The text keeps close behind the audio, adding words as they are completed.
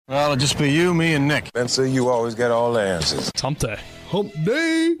Well, it'll just be you, me, and Nick. Spencer, you always get all the answers. It's hump day. Hump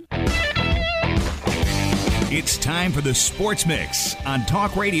day. It's time for the Sports Mix on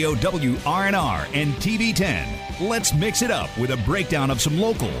Talk Radio WRNR and TV10. Let's mix it up with a breakdown of some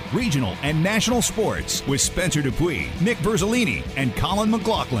local, regional, and national sports with Spencer Dupuis, Nick Verzolini, and Colin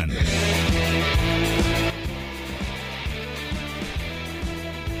McLaughlin.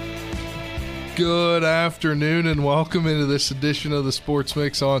 Good afternoon and welcome into this edition of the Sports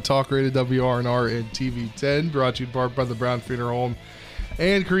Mix on Talk Radio WRNR and TV10, brought to you in part by the Brown Funeral Home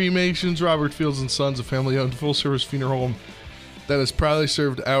and Cremations. Robert Fields and Sons, a family-owned full-service funeral home that has proudly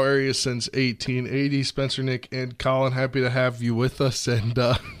served our area since 1880. Spencer, Nick, and Colin, happy to have you with us, and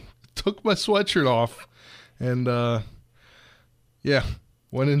took my sweatshirt off and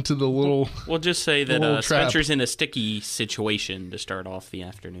went into the little. We'll just say that Spencer's in a sticky situation to start off the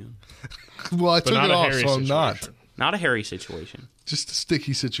afternoon. Well, I took it off, so I'm not. Not a hairy situation. Just a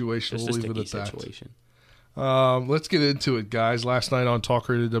sticky situation. Just we'll a leave it sticky at situation. that. Let's get into it, guys. Last night on Talk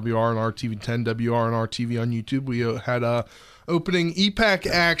Radio WRNR TV10, WRNR TV on YouTube, we had opening EPAC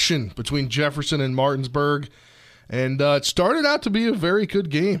action between Jefferson and Martinsburg, and it started out to be a very good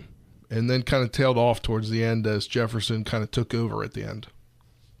game, and then kind of tailed off towards the end as Jefferson kind of took over at the end.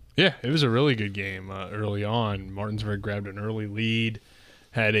 Yeah, it was a really good game early on. Martinsburg grabbed an early lead,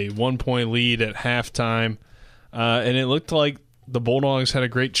 had a 1-point lead at halftime, and it looked like the Bulldogs had a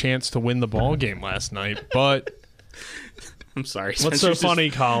great chance to win the ball game last night. But I'm sorry. What's so funny,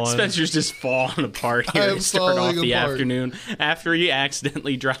 Colin? Spencer's just falling apart here to start off the afternoon after he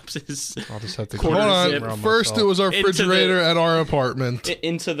accidentally drops his. I'll just have to Hold on. First, it was our refrigerator at our apartment.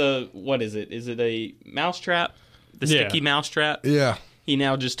 Into the, what is it? Is it a mousetrap? The sticky mousetrap? Yeah. He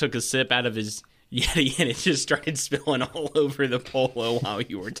now just took a sip out of his Yeti and it just started spilling all over the polo while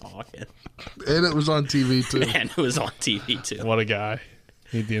you were talking. And it was on TV, too. And it was on TV, too. What a guy.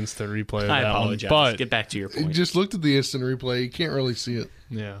 Need the instant replay of I that apologize. one. But get back to your point. You just looked at the instant replay. You can't really see it.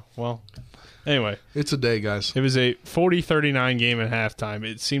 Yeah, well, anyway. It's a day, guys. It was a 40-39 game at halftime.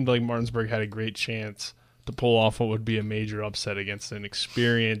 It seemed like Martinsburg had a great chance to pull off what would be a major upset against an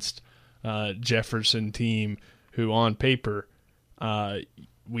experienced Jefferson team who, on paper,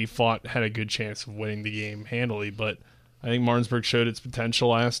 we thought had a good chance of winning the game handily. But I think Martinsburg showed its potential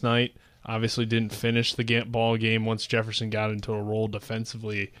last night. Obviously didn't finish the ball game once Jefferson got into a role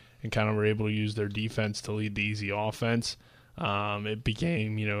defensively and kind of were able to use their defense to lead the easy offense. It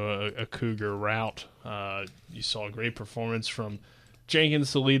became, a Cougar rout. You saw a great performance from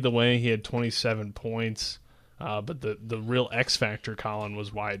Jenkins to lead the way. He had 27 points. But the real X factor, Colin,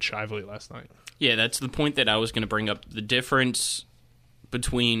 was Wyatt Shively last night. Yeah, that's the point that I was going to bring up. The difference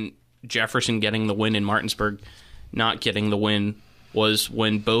between Jefferson getting the win and Martinsburg not getting the win was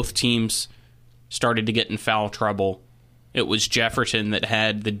when both teams started to get in foul trouble. It was Jefferson that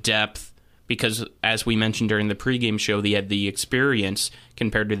had the depth because, as we mentioned during the pregame show, they had the experience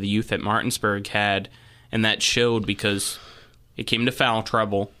compared to the youth that Martinsburg had, and that showed because it came to foul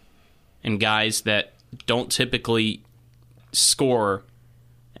trouble, and guys that don't typically score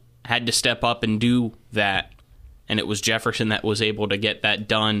had to step up and do that, and it was Jefferson that was able to get that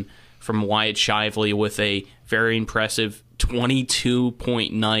done from Wyatt Shively with a very impressive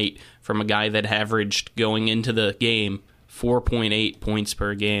 22-point night from a guy that averaged going into the game 4.8 points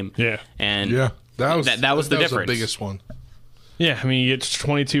per game. Yeah. And that was the difference. That was the biggest one. Yeah, I mean, you get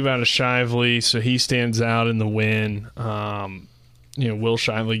 22 out of Shively, so he stands out in the win. Will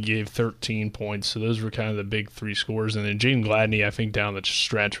Shively gave 13 points, so those were kind of the big three scores. And then Jaden Gladney, I think, down the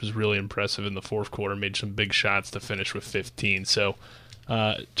stretch was really impressive in the fourth quarter, made some big shots to finish with 15. So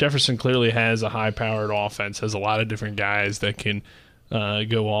Jefferson clearly has a high-powered offense, has a lot of different guys that can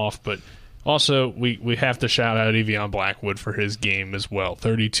go off. But also, we have to shout out Evian Blackwood for his game as well.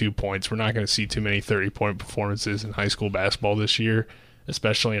 32 points. We're not going to see too many 30-point performances in high school basketball this year,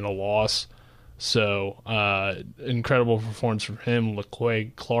 especially in a loss. So, incredible performance from him.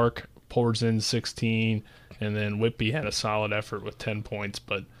 LaQuay Clark pours in 16, and then Whitby had a solid effort with 10 points.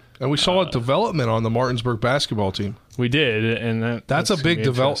 And we saw a development on the Martinsburg basketball team. We did, and that's a big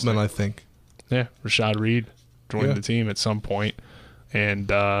development, I think. Yeah, Rashad Reed joined the team at some point,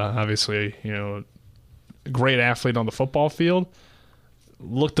 and obviously, great athlete on the football field.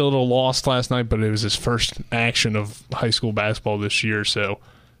 Looked a little lost last night, but it was his first action of high school basketball this year, so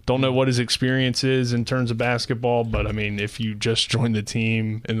don't know what his experience is in terms of basketball, but, I mean, if you just joined the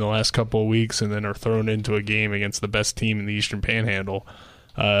team in the last couple of weeks and then are thrown into a game against the best team in the Eastern Panhandle,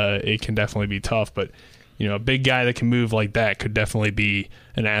 it can definitely be tough. But, a big guy that can move like that could definitely be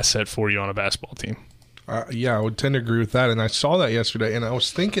an asset for you on a basketball team. Yeah, I would tend to agree with that. And I saw that yesterday, and I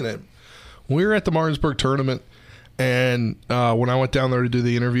was thinking it. We were at the Martinsburg tournament, And when I went down there to do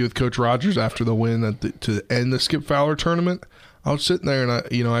the interview with Coach Rogers after the win to end the Skip Fowler tournament, I was sitting there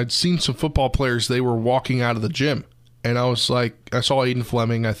and I'd seen some football players. They were walking out of the gym, and I was like, I saw Aiden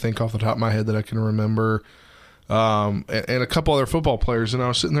Fleming, I think off the top of my head that I can remember, and a couple other football players, and I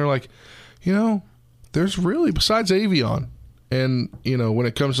was sitting there like, there's really, besides Avion, and when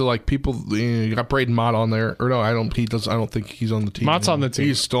it comes to like people, you got Braden Mott on there, or no, I don't think he's on the team. Mott's on the team.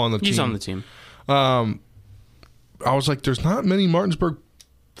 He's still on the team. He's on the team. I was like, there's not many Martinsburg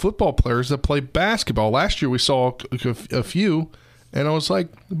football players that play basketball. Last year we saw a few, and I was like,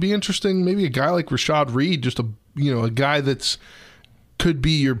 it'd be interesting, maybe a guy like Rashad Reed, just a guy that's could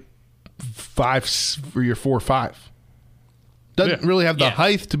be your 5 or your 4-5. Doesn't really have the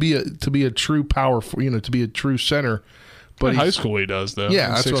height to be a true power, to be a true center. But in high school he does though. Yeah,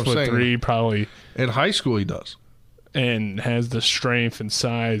 that's what I'm saying. 6'3", probably. In high school he does, and has the strength and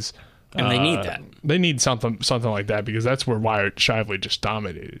size. And they need that. They need something like that because that's where Wyatt Shively just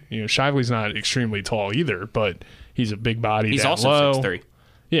dominated. Shively's not extremely tall either, but he's a big body. He's down also low. 6'3".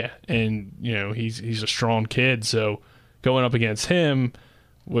 Yeah, and he's a strong kid. So going up against him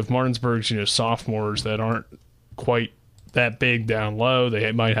with Martinsburg's sophomores that aren't quite that big down low,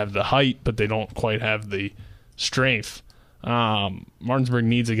 they might have the height, but they don't quite have the strength. Martinsburg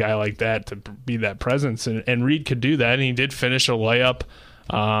needs a guy like that to be that presence, and Reed could do that, and he did finish a layup.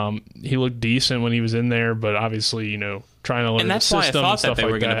 He looked decent when he was in there, but obviously, trying to learn the system. And that's why I thought that they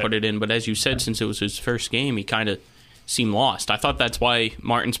were going to put it in, but as you said, since it was his first game, he kind of seemed lost. I thought that's why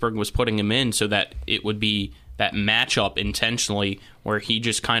Martinsburg was putting him in, so that it would be that matchup intentionally where he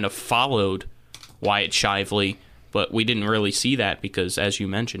just kind of followed Wyatt Shively, but we didn't really see that because, as you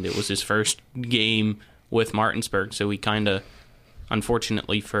mentioned, it was his first game with Martinsburg, so he kind of,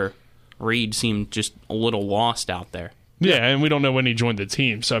 unfortunately for Reed, seemed just a little lost out there. Yeah, and we don't know when he joined the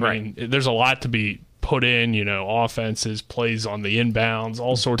team. So, I mean, there's a lot to be put in, offenses, plays on the inbounds,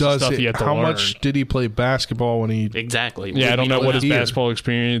 all sorts of stuff you have to learn. How much did he play basketball when he... Exactly. Yeah, I don't know what his basketball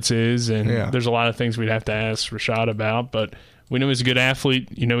experience is, and there's a lot of things we'd have to ask Rashad about, but we know he's a good athlete.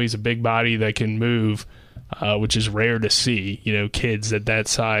 He's a big body that can move, which is rare to see, kids at that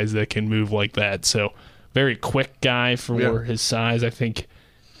size that can move like that. So, very quick guy for his size. I think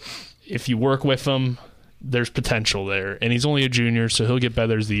if you work with him, there's potential there, and he's only a junior, so he'll get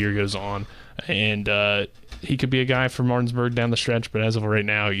better as the year goes on, and he could be a guy for Martinsburg down the stretch, but as of right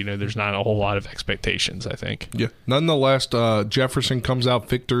now, there's not a whole lot of expectations, I think. Yeah. Nonetheless, Jefferson comes out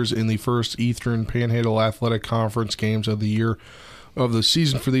victors in the first Eastern Panhandle Athletic Conference games of the year of the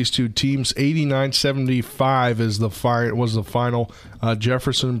season for these two teams. 89-75 was the final.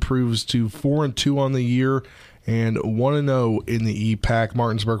 Jefferson improves to 4-2 on the year, and 1-0 in the EPAC.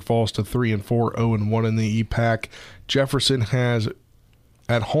 Martinsburg falls to 3-4, 0-1 in the EPAC. Jefferson has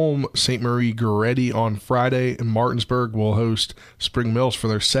at home St. Marie Goretti on Friday, and Martinsburg will host Spring Mills for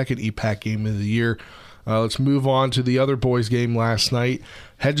their second EPAC game of the year. Let's move on to the other boys' game last night.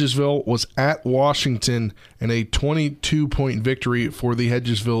 Hedgesville was at Washington in a 22-point victory for the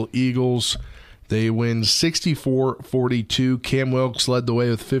Hedgesville Eagles. They win 64-42. Cam Wilkes led the way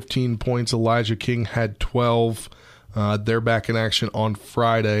with 15 points. Elijah King had 12. They're back in action on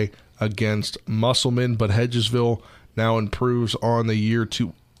Friday against Musselman, but Hedgesville now improves on the year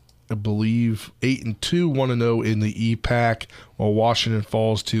to, I believe, 8-2, 1-0 in the EPAC, while Washington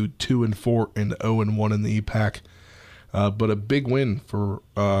falls to 2-4 and 0-1 in the EPAC. But a big win for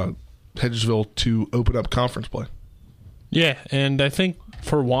Hedgesville to open up conference play. Yeah, and I think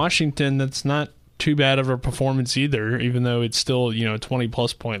for Washington, that's not too bad of a performance either, even though it's still, a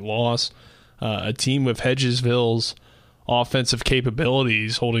 20-plus point loss. A team with Hedgesville's offensive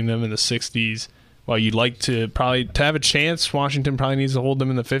capabilities, holding them in the 60s. While you'd like to have a chance, Washington probably needs to hold them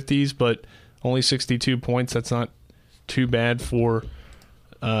in the 50s, but only 62 points, that's not too bad for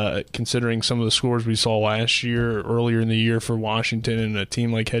considering some of the scores we saw last year, earlier in the year for Washington, and a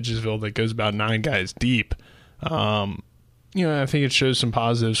team like Hedgesville that goes about 9 guys deep. I think it shows some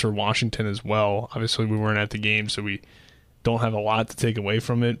positives for Washington as well. Obviously, we weren't at the game, so we don't have a lot to take away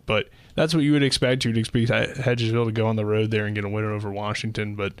from it, but that's what you would expect. You would expect Hedgesville to go on the road there and get a win over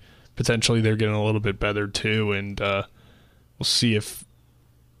Washington, but potentially they're getting a little bit better too, and we'll see if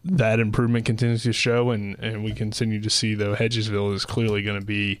that improvement continues to show, and we continue to see, though, Hedgesville is clearly going to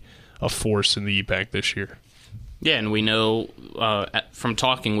be a force in the EPAC this year. Yeah, and we know from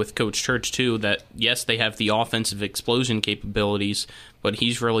talking with Coach Church, too, that, yes, they have the offensive explosion capabilities, but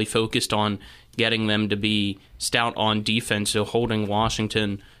he's really focused on getting them to be stout on defense, so holding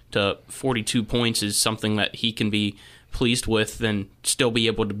Washington to 42 points is something that he can be pleased with and still be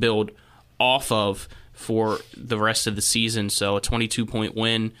able to build off of for the rest of the season. So a 22-point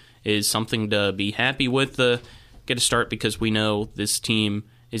win is something to be happy with. The get a start because we know this team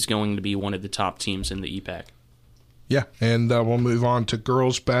is going to be one of the top teams in the EPAC. Yeah, and we'll move on to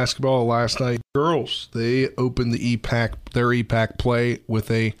girls basketball. Last night, girls, they opened their EPAC play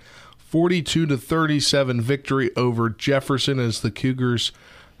with a 42-37 victory over Jefferson as the Cougars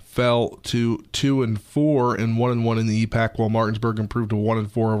fell to 2-4 and 1-1 in the EPAC, while Martinsburg improved to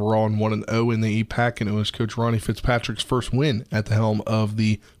 1-4 overall and 1-0 in the EPAC. And it was Coach Ronnie Fitzpatrick's first win at the helm of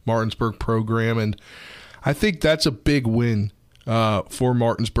the Martinsburg program. And I think that's a big win for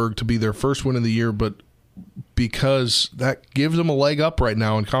Martinsburg to be their first win of the year, but because that gives them a leg up right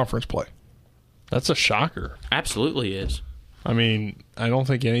now in conference play. That's a shocker. Absolutely is. I mean, I don't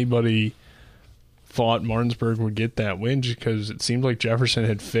think anybody thought Martinsburg would get that win because it seemed like Jefferson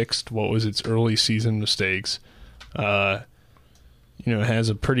had fixed what was its early season mistakes. It has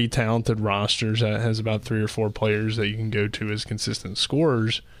a pretty talented roster. It has about 3 or 4 players that you can go to as consistent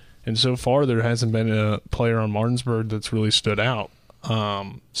scorers. And so far, there hasn't been a player on Martinsburg that's really stood out.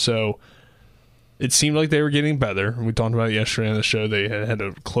 So it seemed like they were getting better. We talked about it yesterday on the show. They had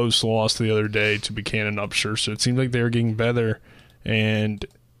a close loss the other day to Buchanan Upshur. So it seemed like they were getting better. And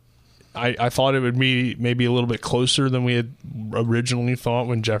I thought it would be maybe a little bit closer than we had originally thought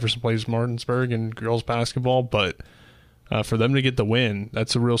when Jefferson plays Martinsburg in girls basketball. But for them to get the win,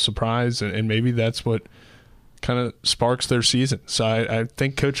 that's a real surprise. And maybe that's what kind of sparks their season. So I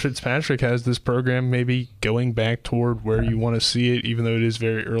think Coach Fitzpatrick has this program maybe going back toward where you want to see it, even though it is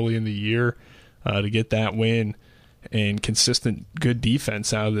very early in the year, to get that win and consistent good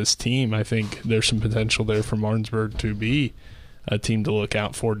defense out of this team. I think there's some potential there for Martinsburg to be a team to look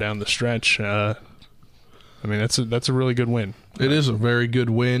out for down the stretch. That's a really good win. It is a very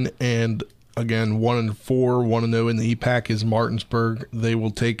good win, and again, 1-4, 1-0 in the EPAC is Martinsburg. They will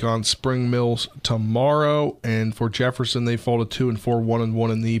take on Spring Mills tomorrow, and for Jefferson, they fall to 2-4,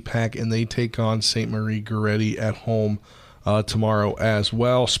 1-1 in the EPAC, and they take on St. Marie Goretti at home tomorrow as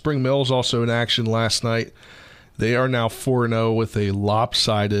well. Spring Mills also in action last night. They are now 4-0 with a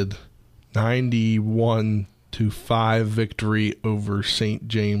lopsided 91-5 victory over St.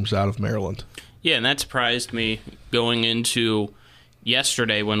 James out of Maryland. Yeah, and that surprised me going into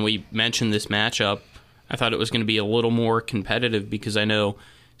yesterday when we mentioned this matchup. I thought it was going to be a little more competitive because I know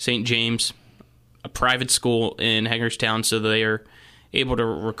St. James, a private school in Hagerstown, so they are able to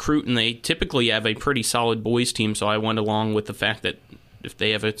recruit, and they typically have a pretty solid boys team, so I went along with the fact that if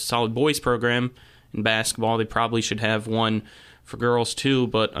they have a solid boys program in basketball, they probably should have one for girls too,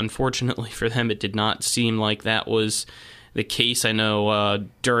 but unfortunately for them, it did not seem like that was the case. I know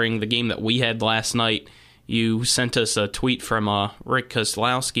during the game that we had last night, you sent us a tweet from Rick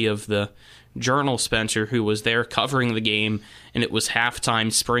Kozlowski of the Journal, Spencer, who was there covering the game, and it was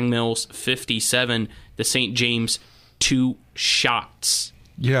halftime, Spring Mills 57, the St. James 2 shots.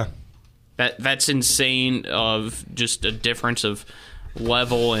 Yeah. That's insane, of just a difference of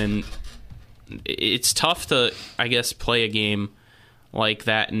level, and it's tough to, I guess, play a game like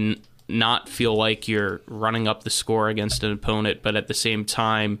that and not feel like you're running up the score against an opponent, but at the same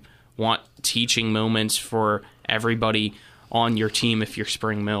time want teaching moments for everybody on your team if you're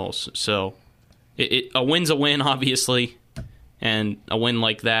Spring Mills. So a win's a win, obviously, and a win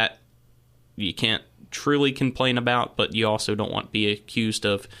like that you can't truly complain about, but you also don't want to be accused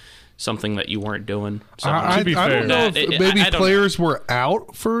of something that you weren't doing. So, I don't know if maybe players were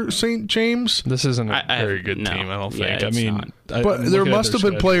out for St. James. This isn't a very good team, I don't think. Yeah, but there must have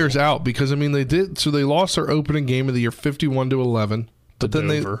been players out because, they did. So they lost their opening game of the year 51-11. But then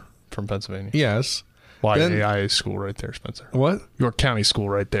Dover from Pennsylvania. Yes. YAIA school right there, Spencer. What? York County school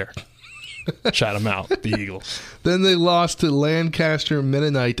right there. Shout them out, the Eagles. Then they lost to Lancaster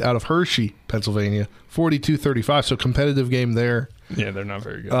Mennonite out of Hershey, Pennsylvania, 42-35. So competitive game there. Yeah, they're not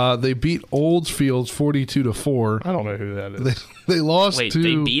very good. They beat Oldsfield 42-4. I don't know who that is. They lost Wait, to.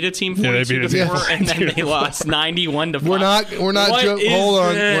 they beat a team 42-4, and then they lost 91-5. We're not. Hold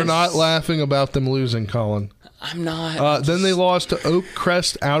on. This? We're not laughing about them losing, Colin. I'm not. Then they lost to Oak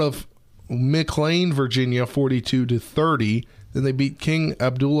Crest out of McLean, Virginia, 42-30. Then they beat King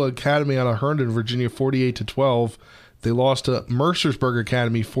Abdullah Academy out of Herndon, Virginia, 48-12. They lost to Mercersburg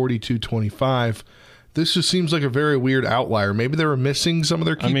Academy, 42-25. This just seems like a very weird outlier. Maybe they were missing some of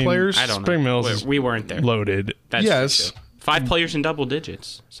their key players. I don't Spring know. Mills We weren't there. Loaded. That's yes. 5 players in double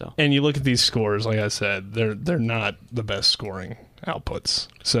digits. So, and you look at these scores, like I said, they're not the best scoring outputs.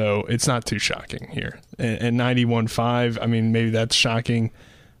 So it's not too shocking here. And 91-5, maybe that's shocking,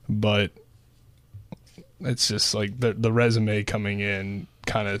 but it's just like the resume coming in,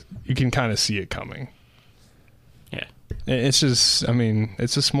 you can kind of see it coming. yeah. It's just,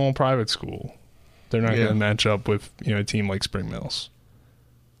 it's a small private school. They're not going to match up with a team like Spring Mills.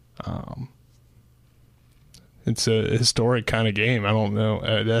 It's a historic kind of game. I don't know.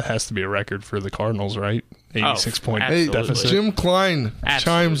 That has to be a record for the Cardinals, right? 86-point deficit. Jim Klein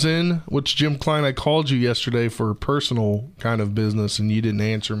chimes in, which Jim Klein, I called you yesterday for personal kind of business, and you didn't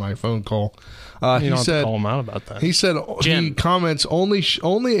answer my phone call. You don't have to call him out about that. He said, Jim. he comments, only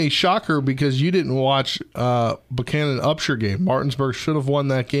a shocker because you didn't watch Buchanan-Upshur game. Martinsburg should have won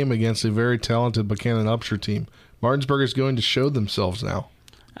that game against a very talented Buchanan-Upshur team. Martinsburg is going to show themselves now.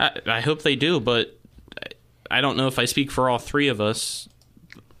 I hope they do, but I don't know if I speak for all three of us.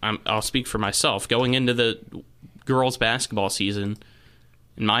 I'll speak for myself. Going into the girls' basketball season,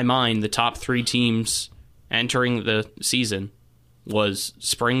 in my mind, the top three teams entering the season was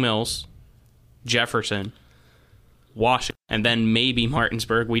Spring Mills, Jefferson, Washington, and then maybe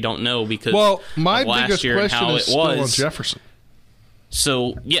Martinsburg. We don't know because my of last biggest year and question how is it still on was. Jefferson.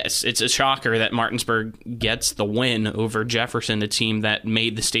 So, yes, it's a shocker that Martinsburg gets the win over Jefferson, a team that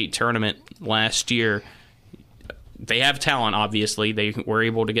made the state tournament last year. They have talent, obviously. They were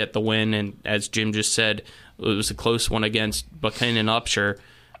able to get the win, and as Jim just said, it was a close one against Buchanan-Upshur.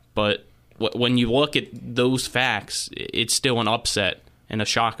 But when you look at those facts, it's still an upset and a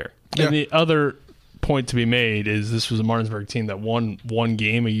shocker. Yeah. And the other point to be made is this was a Martinsburg team that won one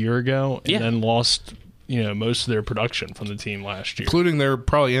game a year ago and then lost most of their production from the team last year, including their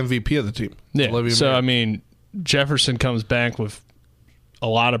probably MVP of the team. Yeah. Olivia So Mayer. I mean, Jefferson comes back with a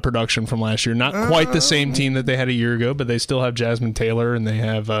lot of production from last year. Not quite the same team that they had a year ago, but they still have Jasmine Taylor and they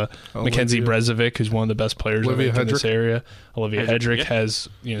have Mackenzie Brezovic, who's one of the best players in this area. Olivia Hedrick has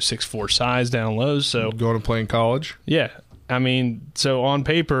 6'4" size down low. So going to play in college. Yeah. I mean, so on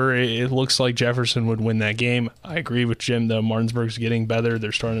paper, it looks like Jefferson would win that game. I agree with Jim, though. Martinsburg's getting better.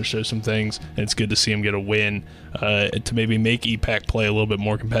 They're starting to show some things, and it's good to see them get a win to maybe make EPAC play a little bit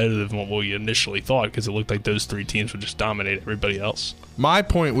more competitive than what we initially thought, because it looked like those three teams would just dominate everybody else. My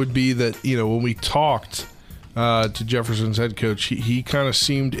point would be that, when we talked to Jefferson's head coach, he kind of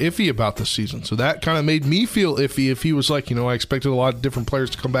seemed iffy about the season. So that kind of made me feel iffy if he was like, I expected a lot of different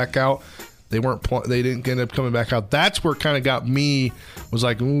players to come back out. They didn't end up coming back out. That's where it kind of got me, was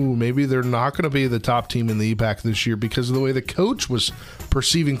like, ooh, maybe they're not going to be the top team in the EPAC this year because of the way the coach was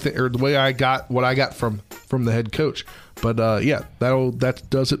perceiving or the way I got what I got from the head coach. But that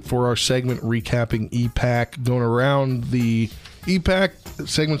does it for our segment recapping EPAC, going around the EPAC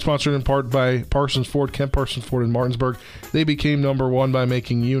segment, sponsored in part by Parsons Ford, Kent Parsons Ford in Martinsburg. They became number one by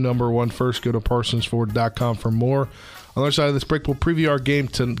making you number one first. Go to parsonsford.com for more. On the other side of this break, we'll preview our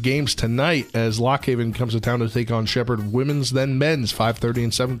games tonight as Lockhaven comes to town to take on Shepherd women's, then men's, 5:30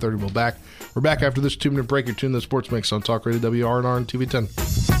 and 7:30. We're back after this 2-minute break. You're tuned to the Sports Mix on Talk Radio WRNR and TV 10.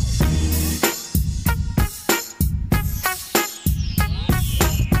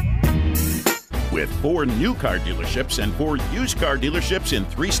 With 4 new car dealerships and 4 used car dealerships in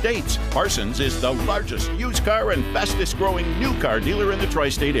 3 states, Parsons is the largest used car and fastest growing new car dealer in the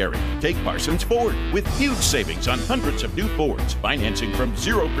tri-state area. Take Parsons Ford with huge savings on hundreds of new Fords, financing from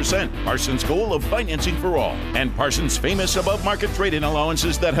 0%, Parsons' goal of financing for all, and Parsons' famous above-market trade-in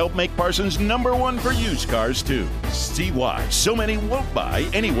allowances that help make Parsons number one for used cars too. See why so many won't buy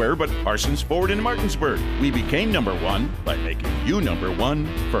anywhere but Parsons Ford in Martinsburg. We became number one by making you number one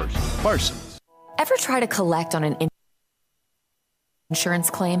first. Parsons. Ever try to collect on an insurance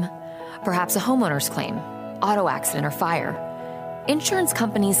claim? Perhaps a homeowner's claim, auto accident, or fire. Insurance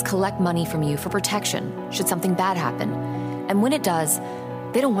companies collect money from you for protection should something bad happen. And when it does,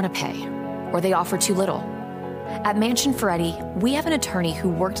 they don't want to pay, or they offer too little. At Mansion Ferretti, we have an attorney who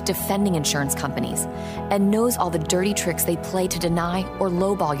worked defending insurance companies and knows all the dirty tricks they play to deny or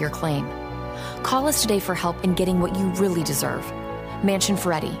lowball your claim. Call us today for help in getting what you really deserve. Mansion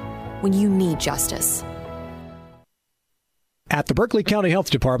Ferretti, when you need justice. At the Berkeley County Health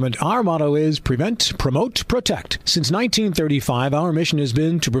Department, our motto is prevent, promote, protect. Since 1935, our mission has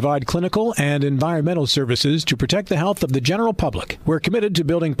been to provide clinical and environmental services to protect the health of the general public. We're committed to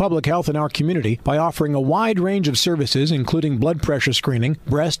building public health in our community by offering a wide range of services, including blood pressure screening,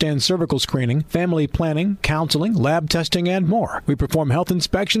 breast and cervical screening, family planning, counseling, lab testing, and more. We perform health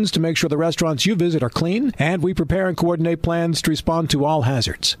inspections to make sure the restaurants you visit are clean, and we prepare and coordinate plans to respond to all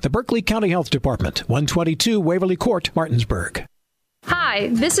hazards. The Berkeley County Health Department, 122 Waverly Court, Martinsburg. Hi,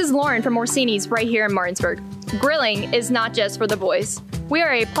 this is Lauren from Orsini's right here in Martinsburg. Grilling is not just for the boys. We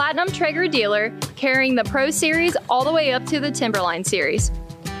are a Platinum Traeger dealer carrying the Pro Series all the way up to the Timberline Series.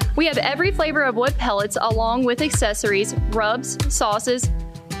 We have every flavor of wood pellets along with accessories, rubs, sauces.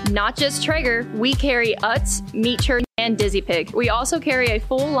 Not just Traeger, we carry Utz, Meat Church, and Dizzy Pig. We also carry a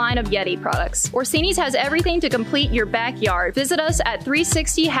full line of Yeti products. Orsini's has everything to complete your backyard. Visit us at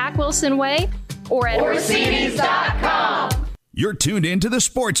 360 Hack Wilson Way or at Orsini's.com. You're tuned in to the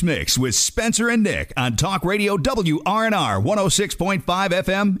Sports Mix with Spencer and Nick on Talk Radio WRNR 106.5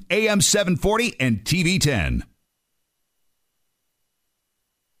 FM, AM 740, and TV 10.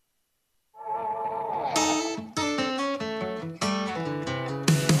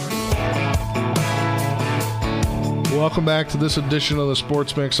 Welcome back to this edition of the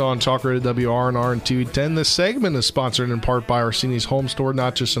Sports Mix on Talk Radio WRNR and TV 10. This segment is sponsored in part by Orsini's Home Store,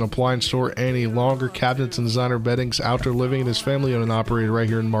 not just an appliance store any longer. Cabinets and designer beddings, outdoor living, and is family owned and operated right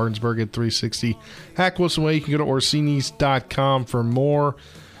here in Martinsburg at 360 Hack Wilson Way. You can go to Orsinis.com for more.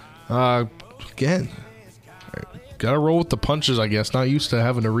 Again, got to roll with the punches, I guess. Not used to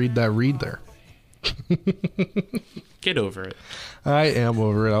having to read that read there. Get over it. I am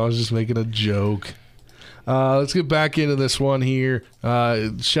over it. I was just making a joke. Let's get back into this one here.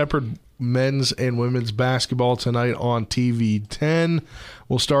 Shepherd men's and women's basketball tonight on TV 10.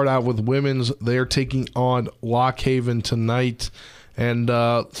 We'll start out with women's. They're taking on Lock Haven tonight and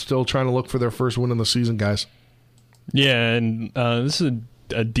still trying to look for their first win of the season, guys. Yeah, and this is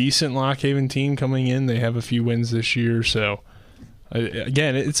a decent Lock Haven team coming in. They have a few wins this year. So,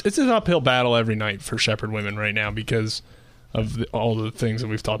 again, it's an uphill battle every night for Shepherd women right now because of all the things that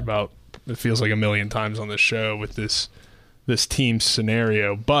we've talked about. It feels like a million times on this show with this team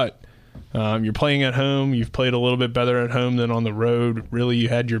scenario. But you're playing at home. You've played a little bit better at home than on the road. Really, you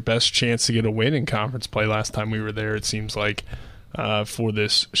had your best chance to get a win in conference play last time we were there, it seems like, for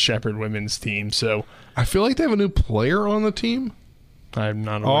this Shepherd women's team. So I feel like they have a new player on the team. I'm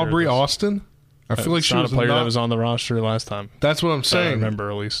not aware Aubrey of this. Austin. I feel like she not was a player that was on the roster last time. That's what I'm saying. I remember,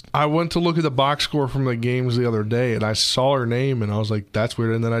 at least. I went to look at the box score from the games the other day, and I saw her name, and I was like, that's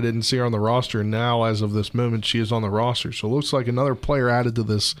weird. And then I didn't see her on the roster. And now, as of this moment, she is on the roster. So it looks like another player added to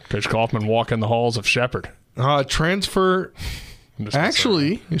this. Coach Kaufman walking the halls of Shepherd. Transfer.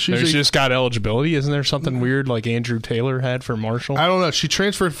 Actually, she just got eligibility. Isn't there something weird like Andrew Taylor had for Marshall? I don't know. She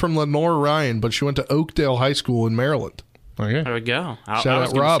transferred from Lenore Ryan, but she went to Oakdale High School in Maryland. Okay. There we go. I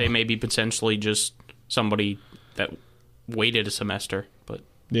was going to say maybe potentially just somebody that waited a semester, but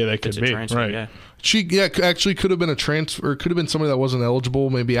yeah, that could be transfer, right. Yeah. She actually could have been a transfer. Could have been somebody that wasn't eligible,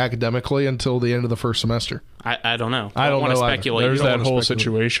 maybe academically, until the end of the first semester. I don't know. I don't want to know speculate. There's that whole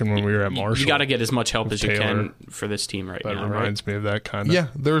situation when we were at Marshall. You got to get as much help as you Taylor. can for this team right now. That reminds me of that kind of. Yeah,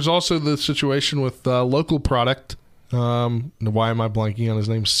 there's also the situation with local product. Why am I blanking on his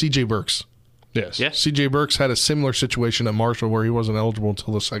name? CJ Burks. Yes. CJ Burks had a similar situation at Marshall where he wasn't eligible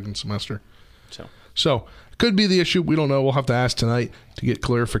until the second semester. So could be the issue. We don't know. We'll have to ask tonight to get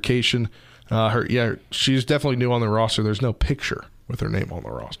clarification. She's definitely new on the roster. There's no picture with her name on the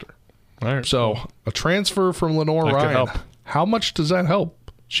roster. All right. So a transfer from Lenore That could Ryan. help. How much does that help?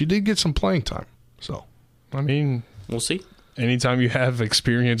 She did get some playing time. So I mean, we'll see. Anytime you have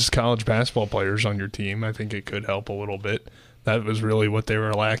experienced college basketball players on your team, I think it could help a little bit. That was really what they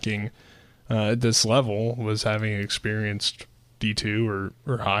were lacking at this level, was having experienced D2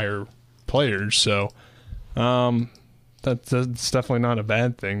 or higher players. So that's definitely not a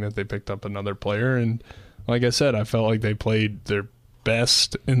bad thing that they picked up another player. And like I said, I felt like they played their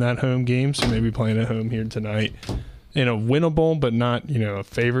best in that home game, so maybe playing at home here tonight in a winnable but not a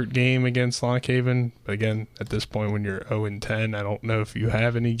favorite game against Lock Haven. But again, at this point when you're 0-10, I don't know if you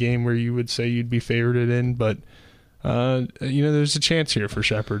have any game where you would say you'd be favorited in, but there's a chance here for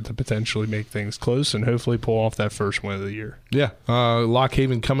Shepherd to potentially make things close and hopefully pull off that first win of the year. Yeah, Lock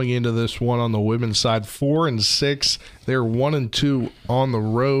Haven coming into this one on the women's side 4-6. They're 1-2 on the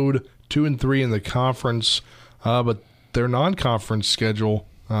road, 2-3 in the conference, but their non-conference schedule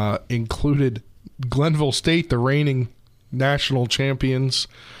included Glenville State, the reigning national champions,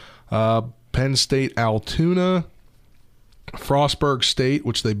 Penn State, Altoona, Frostburg State,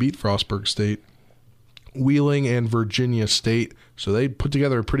 which they beat Frostburg State, Wheeling, and Virginia State. So they put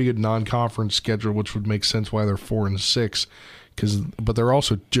together a pretty good non-conference schedule, which would make sense why they're 4-6. But they're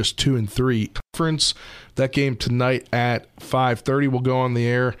also just 2-3. Conference, that game tonight at 5:30 will go on the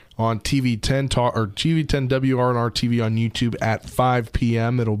air on TV 10 or TV 10 WRNR TV on YouTube at 5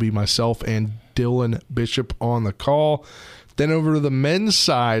 p.m. It'll be myself and Dylan Bishop on the call. Then over to the men's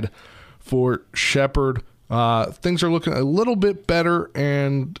side for Shepherd. Things are looking a little bit better,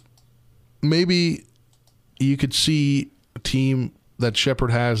 and maybe you could see a team that Shepherd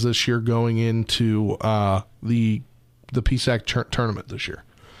has this year going into the PSAC tournament this year.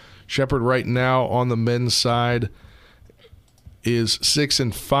 Shepherd right now on the men's side is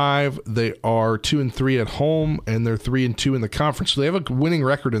 6-5. They are 2-3 at home, and they're 3-2 in the conference. So they have a winning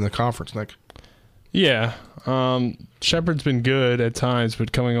record in the conference, Nick. Yeah. Shepherd's been good at times,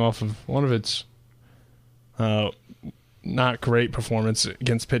 but coming off of one of its not great performance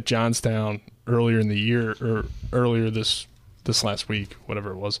against Pitt Johnstown earlier in the year, or earlier this this last week,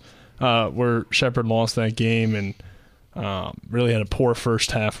 whatever it was, where Shepherd lost that game and really had a poor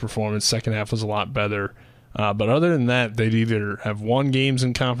first half performance. Second half was a lot better. But other than that, they'd either have won games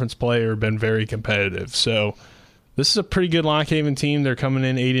in conference play or been very competitive. So this is a pretty good Lock Haven team. They're coming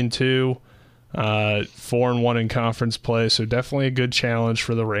in 8-2, 4-1 in conference play. So definitely a good challenge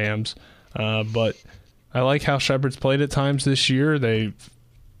for the Rams. But I like how Shepherd's played at times this year. They've,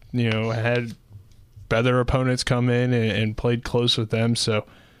 had better opponents come in and played close with them. So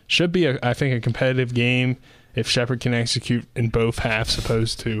should be, I think, a competitive game if Shepherd can execute in both halves,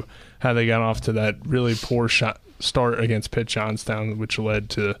 opposed to how they got off to that really poor start against Pitt Johnstown, which led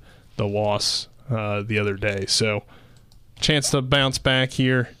to the loss the other day. So chance to bounce back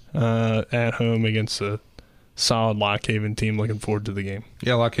here at home against a solid Lock Haven team. Looking forward to the game.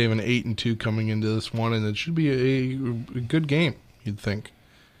 Yeah, Lock Haven 8-2 coming into this one, and it should be a good game, you'd think.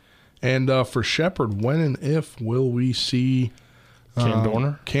 And for Shepherd, when and if will we see Cam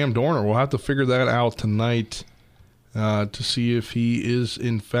Dorner? Cam Dorner. We'll have to figure that out tonight to see if he is,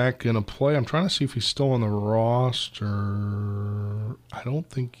 in fact, going to play. I'm trying to see if he's still on the roster. I don't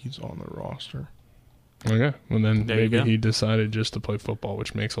think he's on the roster. Okay. Well, then There maybe you go. he decided just to play football,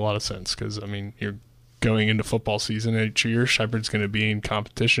 which makes a lot of sense because, you're going into football season each year. Shepherd's going to be in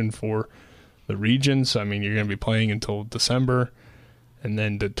competition for the region. So, you're going to be playing until December. And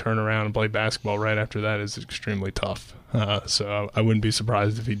then to turn around and play basketball right after that is extremely tough. So I wouldn't be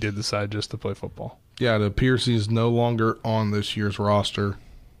surprised if he did decide just to play football. Yeah, it appears he's no longer on this year's roster.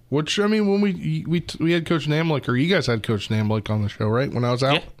 Which, when we had Coach Namlick, or you guys had Coach Namlick on the show, right? When I was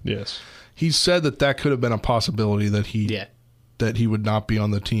out? Yeah. Yes. He said that could have been a possibility that he would not be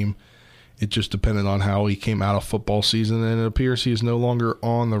on the team. It just depended on how he came out of football season, and it appears he is no longer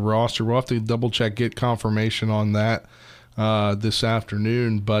on the roster. We'll have to double-check, get confirmation on that this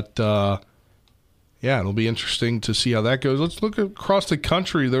afternoon. But, it'll be interesting to see how that goes. Let's look across the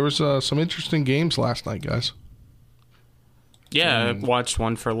country. There was some interesting games last night, guys. Yeah, I watched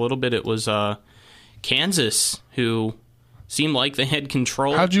one for a little bit. It was Kansas, who seemed like they had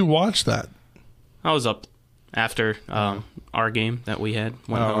control. How'd you watch that? I was up after our game that we had.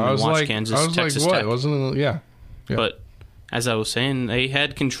 Went home I and was watched like, Kansas, I was Texas like, what? Tech. Wasn't it? Yeah. But as I was saying, they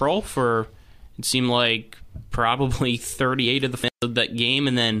had control for, it seemed like, probably 38 of that game,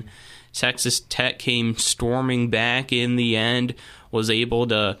 and then Texas Tech came storming back in the end, was able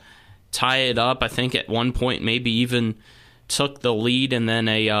to tie it up. I think at one point maybe even took the lead, and then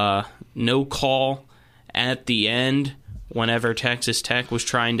a no call at the end whenever Texas Tech was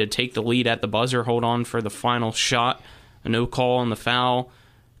trying to take the lead at the buzzer, hold on for the final shot. A no call on the foul,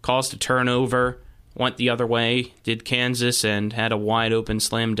 caused a turnover, went the other way, did Kansas, and had a wide open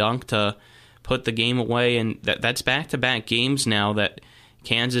slam dunk to put the game away. And that's back-to-back games now that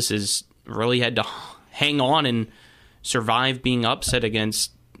Kansas has really had to hang on and survive being upset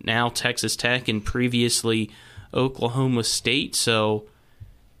against now Texas Tech and previously Oklahoma State. So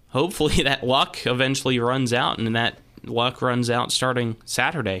hopefully that luck eventually runs out, and that luck runs out starting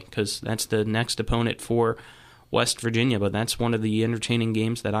Saturday, because that's the next opponent for West Virginia. But that's one of the entertaining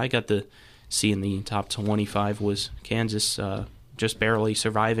games that I got to see in the top 25 was Kansas just barely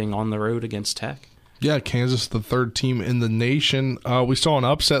surviving on the road against Tech. Yeah, Kansas, the third team in the nation. We saw an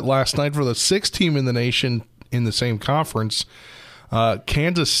upset last night for the sixth team in the nation in the same conference.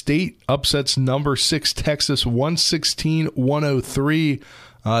 Kansas State upsets number 6 Texas 116-103.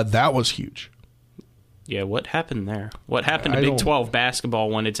 That was huge. Yeah, what happened there? What happened to Big 12 basketball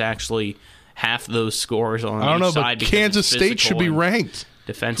when it's actually half those scores on each side? But Kansas State should be ranked.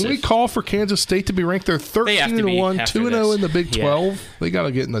 Defensive. Can we call for Kansas State to be ranked? They're 13-1, 2-0 in the Big 12. Yeah. They got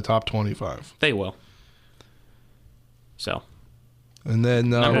to get in the top 25. They will. So, and then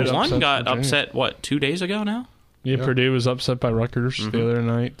number 1 got upset 2 days ago now? Yeah, Purdue was upset by Rutgers the other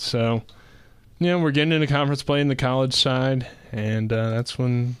night. So, we're getting into conference play in the college side, and that's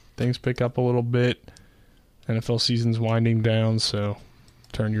when things pick up a little bit. NFL season's winding down, so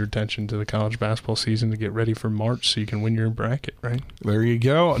turn your attention to the college basketball season to get ready for March so you can win your bracket, right? There you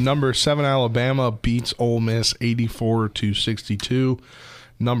go. Number 7 Alabama beats Ole Miss 84-62.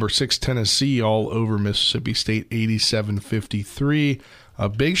 Number 6 Tennessee all over Mississippi State 87-53. A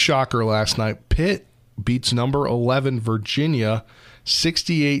big shocker last night. Pitt beats number 11 Virginia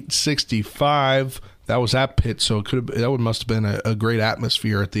 68-65. That was at Pitt, so that must have been a great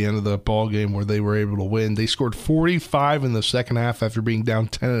atmosphere at the end of the ball game where they were able to win. They scored 45 in the second half after being down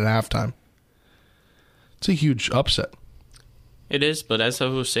 10 at halftime. It's a huge upset. It is, but as I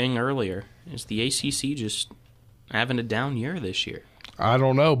was saying earlier, is the ACC just having a down year this year? I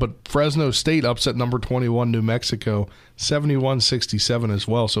don't know, but Fresno State upset number 21 New Mexico 71-67 as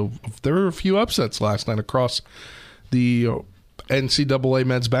well. So there were a few upsets last night across the NCAA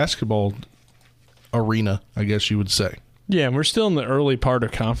men's basketball arena, I guess you would say. Yeah, and we're still in the early part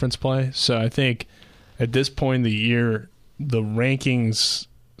of conference play, so I think at this point in the year, the rankings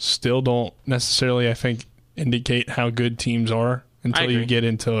still don't necessarily, I think, indicate how good teams are until you get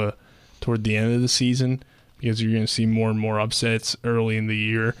into toward the end of the season, because you're going to see more and more upsets early in the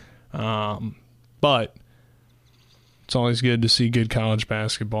year. But it's always good to see good college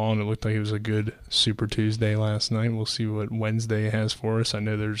basketball, and it looked like it was a good Super Tuesday last night. We'll see what Wednesday has for us. I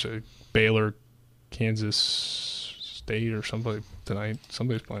know there's a Baylor, Kansas State or somebody tonight.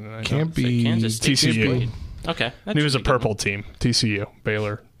 Somebody's playing tonight. Can't be Kansas State. TCU. Okay. It was a purple team. TCU.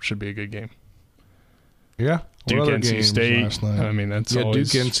 Baylor should be a good game. Yeah. Duke, NC State. I mean, that's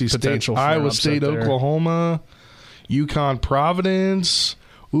always Duke, NC potential State, for Iowa upset State, there. Oklahoma, UConn, Providence.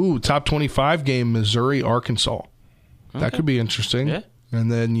 Ooh, top 25 game, Missouri, Arkansas. That could be interesting. Yeah.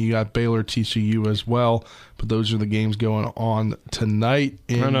 And then you got Baylor, TCU as well. But those are the games going on tonight.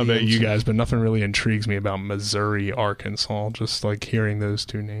 I don't know about you guys, but nothing really intrigues me about Missouri, Arkansas. Just like hearing those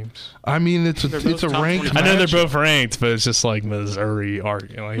two names. I mean, it's a ranked. I know they're both ranked, but it's just like Missouri,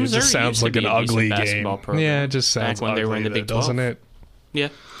 Arkansas. Like, it just sounds like an ugly game. Yeah, it just sounds back when they were in the Big 12, doesn't it? Yeah.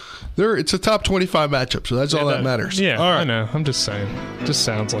 It's a top 25 matchup, so that's all that matters. Yeah, all right. I know. I'm just saying. It just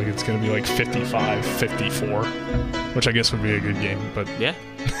sounds like it's going to be like 55-54, which I guess would be a good game. But yeah.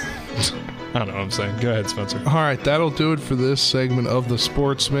 I don't know what I'm saying. Go ahead, Spencer. All right, that'll do it for this segment of the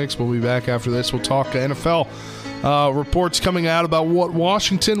Sports Mix. We'll be back after this. We'll talk NFL reports coming out about what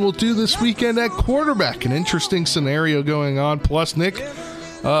Washington will do this weekend at quarterback. An interesting scenario going on. Plus, Nick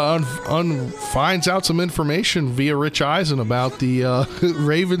finds out some information via Rich Eisen about the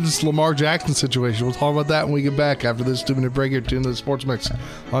Ravens Lamar Jackson situation. We'll talk about that when we get back after this 2-minute break here. Tune to the Sports Mix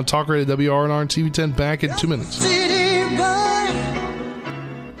on Talk Radio WRNR and TV10. Back in 2 minutes.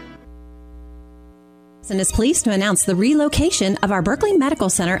 Is pleased to announce the relocation of our Berkeley Medical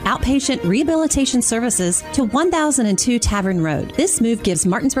Center outpatient rehabilitation services to 1002 Tavern Road. This move gives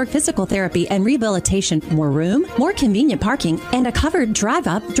Martinsburg Physical Therapy and Rehabilitation more room, more convenient parking, and a covered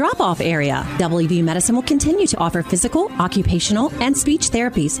drive-up, drop-off area. WVU Medicine will continue to offer physical, occupational, and speech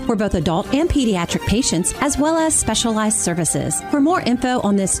therapies for both adult and pediatric patients, as well as specialized services. For more info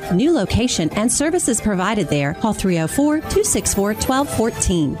on this new location and services provided there, call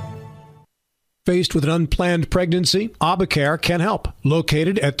 304-264-1214. Faced with an unplanned pregnancy, Obacare can help.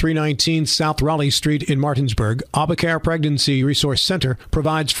 Located at 319 South Raleigh Street in Martinsburg, Obacare Pregnancy Resource Center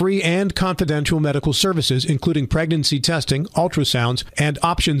provides free and confidential medical services, including pregnancy testing, ultrasounds, and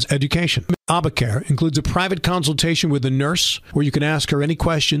options education. Obacare includes a private consultation with a nurse where you can ask her any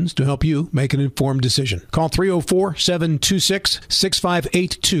questions to help you make an informed decision. Call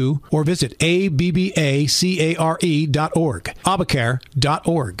 304-726-6582 or visit abbacare.org.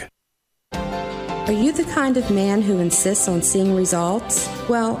 Obacare.org. Are you the kind of man who insists on seeing results?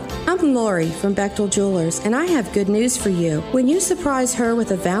 Well, I'm Lori from Bechtel Jewelers, and I have good news for you. When you surprise her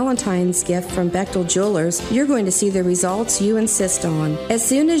with a Valentine's gift from Bechtel Jewelers, you're going to see the results you insist on. As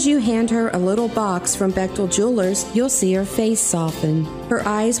soon as you hand her a little box from Bechtel Jewelers, you'll see her face soften. Her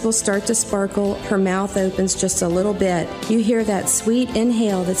eyes will start to sparkle, her mouth opens just a little bit. You hear that sweet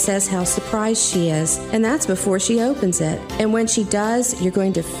inhale that says how surprised she is, and that's before she opens it. And when she does, you're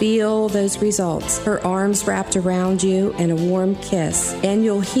going to feel those results. Her arms wrapped around you and a warm kiss. And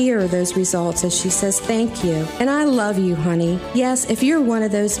you'll hear those results as she says thank you. And I love you, honey. Yes, if you're one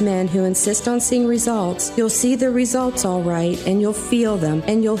of those men who insist on seeing results, you'll see the results all right, and you'll feel them,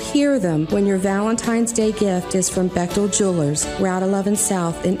 and you'll hear them when your Valentine's Day gift is from Bechtel Jewelers, Route 11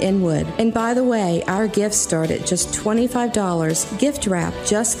 South in Inwood. And by the way, our gifts start at just $25. Gift wrap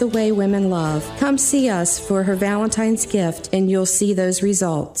just the way women love. Come see us for her Valentine's gift, and you'll see those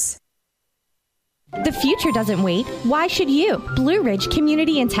results. The future doesn't wait. Why should you? Blue Ridge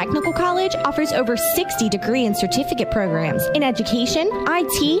Community and Technical College offers over 60 degree and certificate programs in education,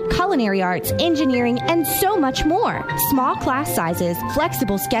 IT, culinary arts, engineering, and so much more. Small class sizes,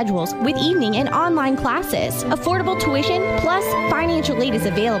 flexible schedules with evening and online classes, affordable tuition, plus financial aid is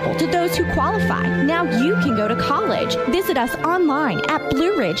available to those who qualify. Now you can go to college. Visit us online at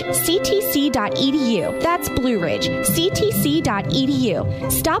blueridgectc.edu. That's blueridgectc.edu.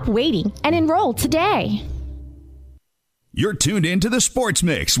 Stop waiting and enroll today. You're tuned in to the Sports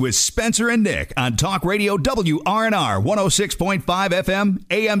Mix with Spencer and Nick on Talk Radio WRNR 106.5 FM,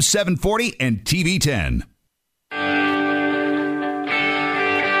 AM 740, and TV 10.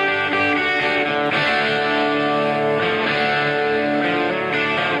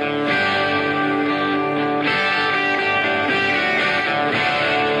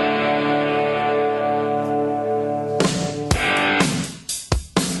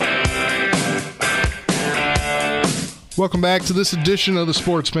 Welcome back to this edition of the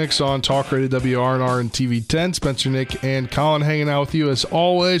Sports Mix on Talk Radio WRNR and TV10. Spencer, Nick, and Colin hanging out with you as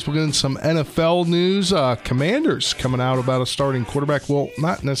always. We're getting some NFL news. Commanders coming out about a starting quarterback. Well,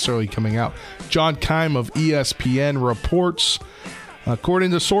 not necessarily coming out. John Keim of ESPN reports, according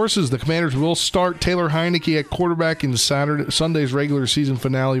to sources, the Commanders will start Taylor Heineke at quarterback in Sunday's regular season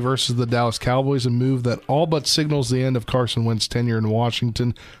finale versus the Dallas Cowboys, a move that all but signals the end of Carson Wentz's tenure in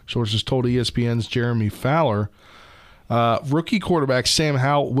Washington. Sources told ESPN's Jeremy Fowler. Rookie quarterback Sam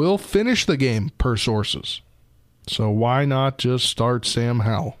Howell will finish the game, per sources. So why not just start Sam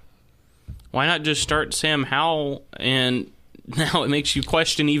Howell? Why not just start Sam Howell? And now it makes you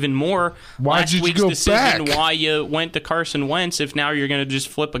question even more why did you go decision back? Why you went to Carson Wentz if now you're going to just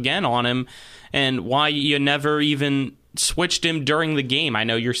flip again on him, and why you never even switched him during the game. I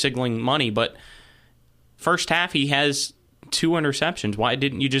know you're signaling money, but first half he has 2 interceptions. Why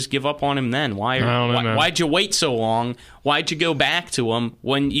didn't you just give up on him then? Why'd you wait so long? Why'd you go back to him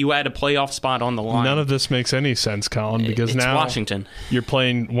when you had a playoff spot on the line? None of this makes any sense, Colin, because it's now Washington. You're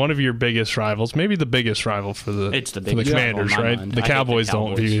playing one of your biggest rivals, maybe the biggest rival for the Commanders, right? Mind. The Cowboys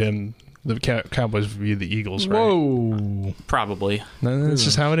don't view him. The Cowboys view the Eagles, right? Whoa. Probably. That's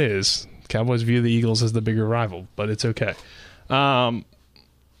just how it is. Cowboys view the Eagles as the bigger rival, but it's okay. But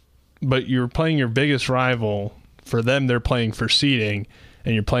you're playing your biggest rival. For them, they're playing for seeding,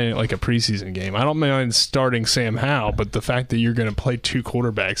 and you're playing it like a preseason game. I don't mind starting Sam Howell, but the fact that you're going to play 2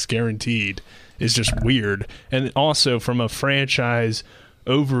 quarterbacks guaranteed is just weird. And also, from a franchise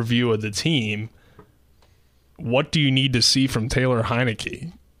overview of the team, what do you need to see from Taylor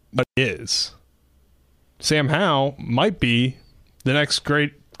Heineke? What is? Sam Howell might be the next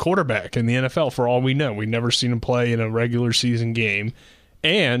great quarterback in the NFL for all we know. We've never seen him play in a regular season game.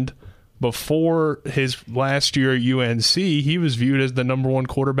 And before his last year at UNC, he was viewed as the number 1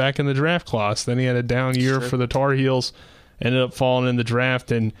 quarterback in the draft class. Then he had a down year for the Tar Heels, ended up falling in the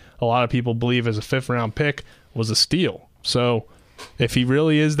draft, and a lot of people believe as a 5th-round pick was a steal. So if he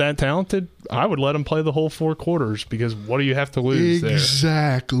really is that talented, I would let him play the whole 4 quarters, because what do you have to lose there?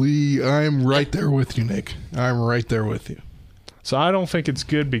 Exactly. I'm right there with you, Nick. I'm right there with you. So I don't think it's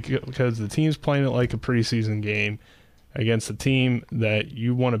good because the team's playing it like a preseason game against a team that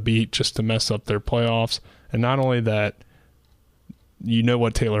you want to beat just to mess up their playoffs. And not only that, you know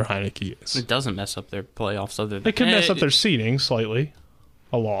what Taylor Heineke is. It doesn't mess up their playoffs. It could mess up their seeding slightly.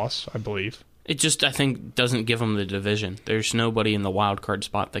 A loss, I believe. It just, I think, doesn't give them the division. There's nobody in the wild card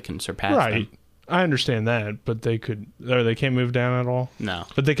spot that can surpass right. them. I understand that, but they can't move down at all? No.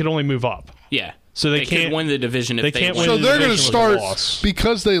 But they could only move up. Yeah. So they can't could win the division if they can't win. win. So they're going to division start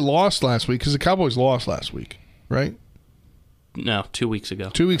because they lost last week, because the Cowboys lost last week, right? No, 2 weeks ago.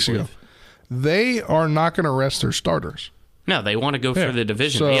 2 weeks ago. They are not going to rest their starters. No, they want to go for the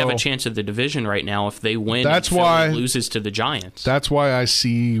division. So they have a chance at the division right now if they win. That's and why Philly loses to the Giants. That's why I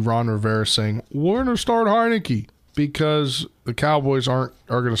see Ron Rivera saying, we're going to start Heineke, because the Cowboys are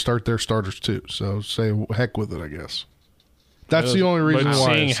going to start their starters too. So say heck with it, I guess. That's the only reason but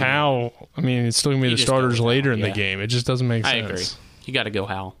why. Seeing how, I mean, it's still going to be the starters later in the yeah. game. It just doesn't make sense. I agree. You got to go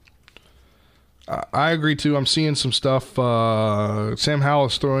Howell. I agree too. I'm seeing some stuff. Sam Howell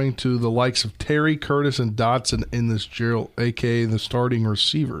is throwing to the likes of Terry, Curtis, and Dotson in this drill, a.k.a. the starting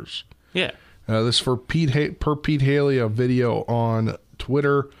receivers. Yeah. This for Pete Haley, a video on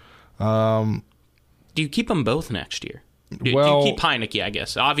Twitter. Do you keep them both next year? Do you keep Heineke, I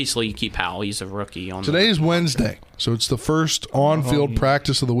guess? Obviously, you keep Howell. He's a rookie. Today's Wednesday, so it's the first on-field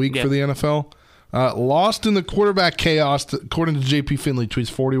practice of the week for the NFL. Lost in the quarterback chaos, according to JP Finley, tweets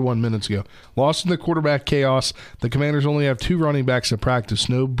 41 minutes ago. Lost in the quarterback chaos. The Commanders only have 2 running backs at practice.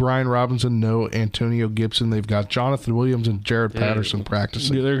 No Brian Robinson, no Antonio Gibson. They've got Jonathan Williams and Jared Patterson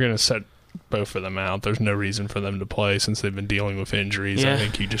practicing. They're going to set both of them out. There's no reason for them to play since they've been dealing with injuries. Yeah. I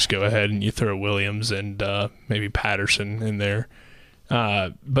think you just go ahead and you throw Williams and maybe Patterson in there.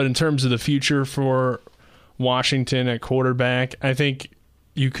 But in terms of the future for Washington at quarterback, I think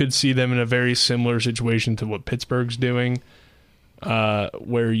you could see them in a very similar situation to what Pittsburgh's doing,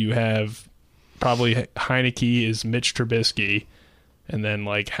 where you have probably Heineke is Mitch Trubisky, and then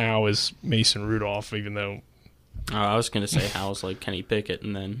like Howe is Mason Rudolph, even though... I was going to say Howell's like Kenny Pickett,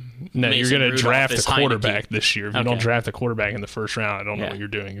 and then no, Mason you're going to Rudolph draft is a quarterback Heineke. this year. If you don't draft a quarterback in the first round, I don't know what you're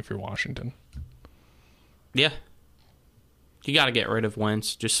doing if you're Washington. Yeah. You got to get rid of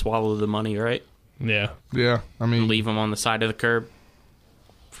Wentz. Just swallow the money, right? Yeah. Yeah, I mean... Leave him on the side of the curb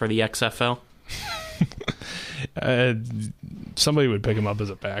for the XFL. Somebody would pick him up as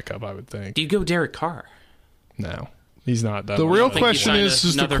a backup, I would think. Do you go Derek Carr? No. He's not that. The much. real question is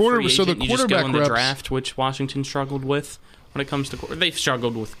the quarterback. So the you just go quarterback in the reps. draft, which Washington struggled with, when it comes to they've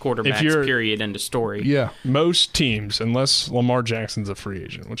struggled with quarterbacks. Period. End of story. Yeah, most teams, unless Lamar Jackson's a free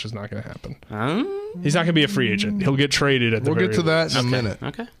agent, which is not going to happen. He's not going to be a free agent. He'll get traded at the. We'll get to that in a minute.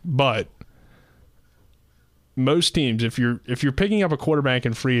 Okay, but most teams, if you're picking up a quarterback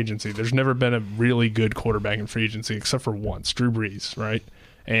in free agency, there's never been a really good quarterback in free agency except for once, Drew Brees, right?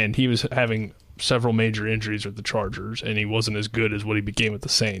 And he was having several major injuries with the Chargers, and he wasn't as good as what he became with the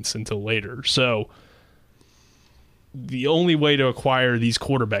Saints until later. So the only way to acquire these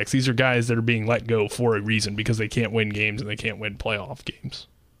quarterbacks, these are guys that are being let go for a reason because they can't win games and they can't win playoff games.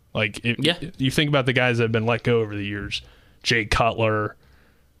 Like, you think about the guys that have been let go over the years. Jay Cutler,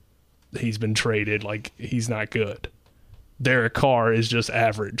 he's been traded. Like, he's not good. Derek Carr is just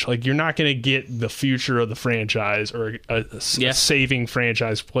average. Like, you're not going to get the future of the franchise or a saving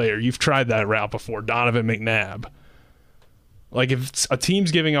franchise player. You've tried that route before. Donovan McNabb. Like, if a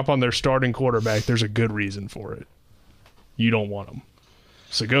team's giving up on their starting quarterback, there's a good reason for it. You don't want him.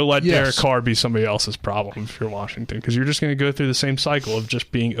 So go let Derek Carr be somebody else's problem if you're Washington, because you're just going to go through the same cycle of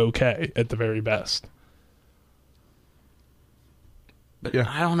just being okay at the very best. But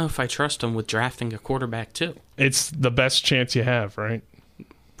I don't know if I trust him with drafting a quarterback, too. It's the best chance you have, right?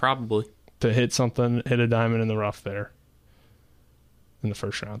 Probably. To hit something, hit a diamond in the rough there. In the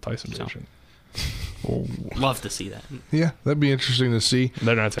first round, Tyson Bagent. Love to see that. Yeah, that'd be interesting to see.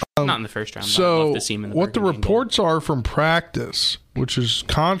 They're not in the first round. So, but I'd love to see him in the what the Burger King reports are from practice, which is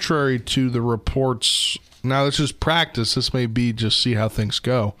contrary to the reports. Now, this is practice. This may be just see how things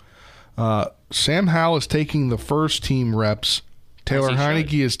go. Sam Howell is taking the first team reps. Taylor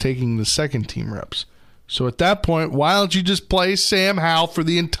Heineke is taking the second team reps. So at that point, why don't you just play Sam Howell for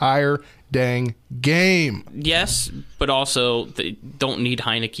the entire dang game? Yes, but also they don't need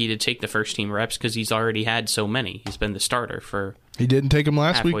Heineke to take the first team reps because he's already had so many. He's been the starter for. He didn't take him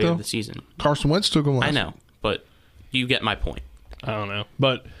last week, though. Of the season. Carson Wentz took him last. I know, but you get my point. I don't know,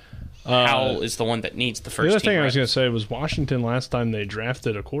 but Howell is the one that needs the first. The other team thing I was reps. going to say was Washington last time they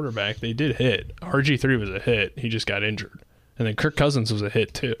drafted a quarterback, they did hit. RG3 was a hit. He just got injured, and then Kirk Cousins was a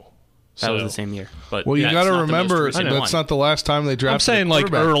hit too. That was the same year. But well, you got to remember that's not the last time they drafted. I'm saying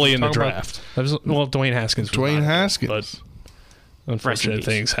like early in the draft. Dwayne Haskins. Dwayne Haskins. But unfortunate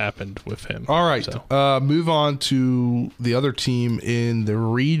things happened with him. All right. Move on to the other team in the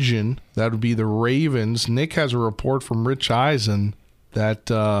region. That would be the Ravens. Nick has a report from Rich Eisen that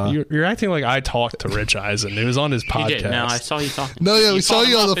you're acting like I talked to Rich Eisen. It was on his podcast. You did. No, I saw you talking. No, yeah, we saw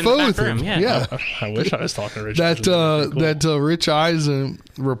you on the phone with him. Yeah. I wish I was talking to Rich. That Rich Eisen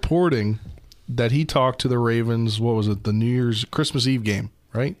reporting that he talked to the Ravens. What was it? The Christmas Eve game,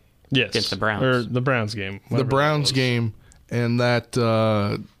 right? Yes, against the Browns or the Browns game. The Browns game, and that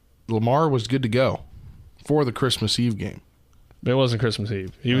Lamar was good to go for the Christmas Eve game. It wasn't Christmas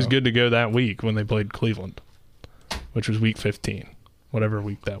Eve. He was good to go that week when they played Cleveland, which was week 15. Whatever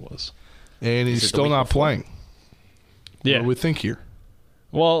week that was. And he's still not playing. Yeah. What do we think here?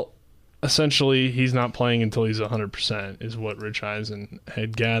 Well, essentially, he's not playing until he's 100%, is what Rich Eisen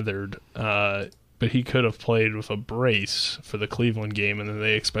had gathered. But he could have played with a brace for the Cleveland game, and then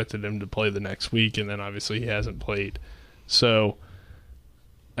they expected him to play the next week, and then obviously he hasn't played. So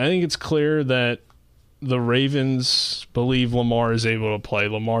I think it's clear that the Ravens believe Lamar is able to play.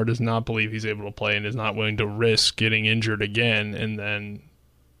 Lamar does not believe he's able to play and is not willing to risk getting injured again and then,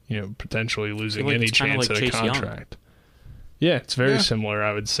 potentially losing any chance at a contract. Yeah, it's very similar,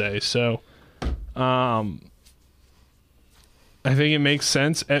 I would say. So, I think it makes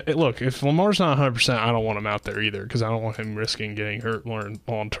sense. Look, if Lamar's not 100%, I don't want him out there either because I don't want him risking getting hurt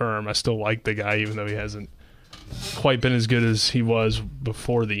long term. I still like the guy even though he hasn't quite been as good as he was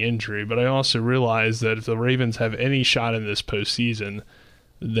before the injury, but I also realize that if the Ravens have any shot in this postseason,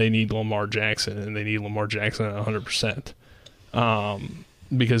 they need Lamar Jackson, and they need Lamar Jackson at 100%.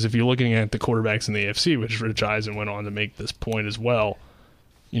 Because if you're looking at the quarterbacks in the AFC, which Rich Eisen went on to make this point as well,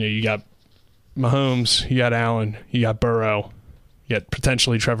 you got Mahomes, you got Allen, you got Burrow, you got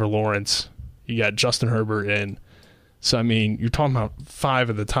potentially Trevor Lawrence, you got Justin Herbert in. So, you're talking about 5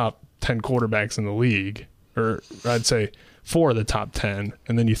 of the top 10 quarterbacks in the league. Or I'd say 4 of the top 10,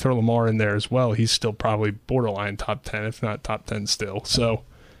 and then you throw Lamar in there as well. He's still probably borderline top 10, if not top 10 still. So,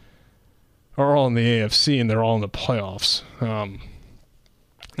 are all in the AFC, and they're all in the playoffs.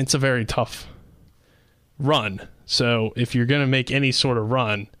 It's a very tough run. So, if you're going to make any sort of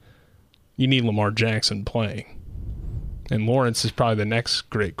run, you need Lamar Jackson playing. And Lawrence is probably the next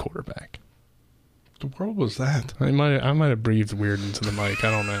great quarterback. The world was that? I might have breathed weird into the mic.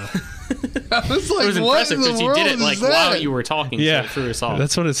 I don't know. I was like, it was impressive because you did it while you were talking. Yeah, so it threw us off.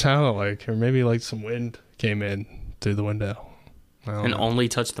 That's what it sounded like, or maybe like some wind came in through the window. And only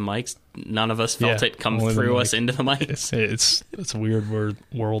touched the mics. None of us felt it come through us into the mics. It's a weird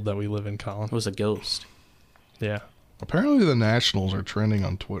world that we live in, Colin. It was a ghost. Yeah. Apparently the Nationals are trending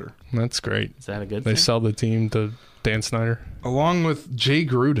on Twitter. That's great. Is that a good thing? They sell the team to Dan Snyder. Along with Jay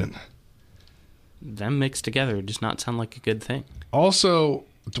Gruden. Them mixed together does not sound like a good thing. Also,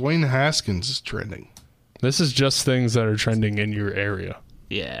 Dwayne Haskins is trending. This is just things that are trending in your area.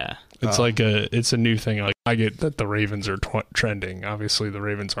 Yeah. It's it's a new thing. Like, I get that the Ravens are trending. Obviously, the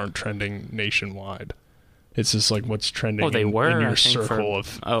Ravens aren't trending nationwide. It's just like what's trending in your circle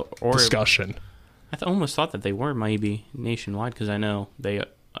of discussion. I almost thought that they were maybe nationwide because I know they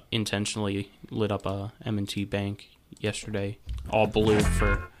intentionally lit up a M&T Bank yesterday, all blue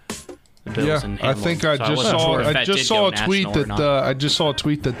for the Bills and Hamlin. I think I just saw a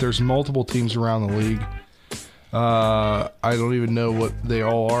tweet that there's multiple teams around the league. I don't even know what they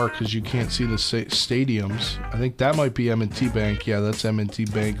all are because you can't see the stadiums. I think that might be M&T Bank. Yeah, that's M&T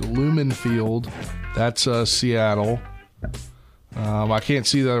Bank. Lumen Field, that's Seattle. I can't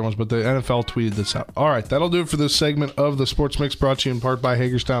see the other ones, but the NFL tweeted this out. All right, that'll do it for this segment of the Sports Mix, brought to you in part by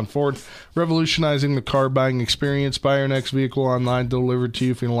Hagerstown Ford, revolutionizing the car buying experience. Buy your next vehicle online, delivered to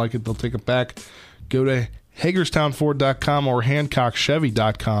you. If you don't like it, they'll take it back. Go to HagerstownFord.com or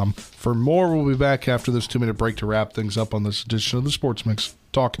HancockChevy.com for more. We'll be back after this 2-minute break to wrap things up on this edition of the Sports Mix.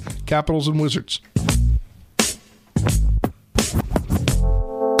 Talk Capitals and Wizards.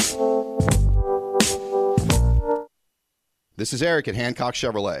 This is Eric at Hancock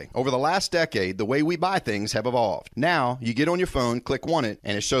Chevrolet. Over the last decade, the way we buy things have evolved. Now, you get on your phone, click Want It,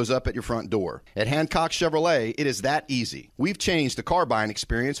 and it shows up at your front door. At Hancock Chevrolet, it is that easy. We've changed the car buying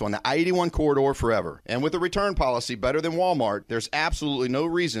experience on the I-81 corridor forever. And with a return policy better than Walmart, there's absolutely no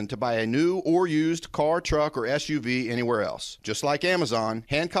reason to buy a new or used car, truck, or SUV anywhere else. Just like Amazon,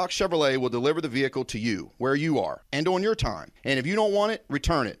 Hancock Chevrolet will deliver the vehicle to you, where you are, and on your time. And if you don't want it,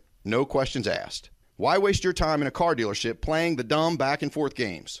 return it. No questions asked. Why waste your time in a car dealership playing the dumb back-and-forth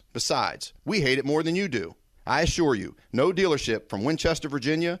games? Besides, we hate it more than you do. I assure you, no dealership from Winchester,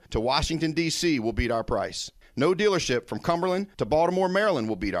 Virginia to Washington, D.C. will beat our price. No dealership from Cumberland to Baltimore, Maryland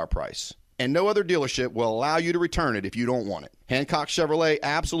will beat our price. And no other dealership will allow you to return it if you don't want it. Hancock Chevrolet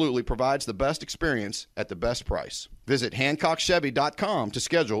absolutely provides the best experience at the best price. Visit HancockChevy.com to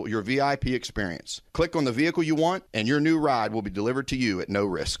schedule your VIP experience. Click on the vehicle you want, and your new ride will be delivered to you at no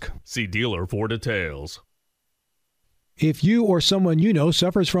risk. See dealer for details. If you or someone you know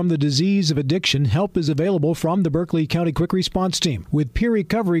suffers from the disease of addiction, help is available from the Berkeley County Quick Response Team with peer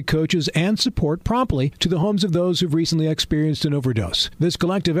recovery coaches and support promptly to the homes of those who've recently experienced an overdose. This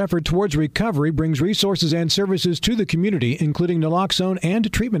collective effort towards recovery brings resources and services to the community, including naloxone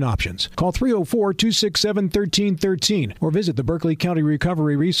and treatment options. Call 304-267-1313 or visit the Berkeley County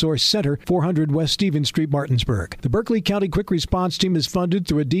Recovery Resource Center, 400 West Stevens Street, Martinsburg. The Berkeley County Quick Response Team is funded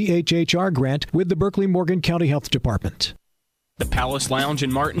through a DHHR grant with the Berkeley Morgan County Health Department. The Palace Lounge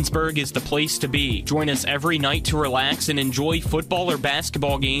in Martinsburg is the place to be. Join us every night to relax and enjoy football or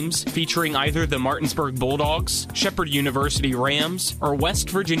basketball games featuring either the Martinsburg Bulldogs, Shepherd University Rams, or West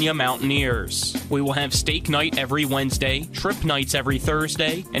Virginia Mountaineers. We will have steak night every Wednesday, trip nights every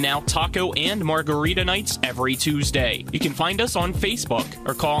Thursday, and now taco and margarita nights every Tuesday. You can find us on Facebook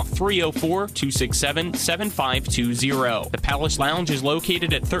or call 304-267-7520. The Palace Lounge is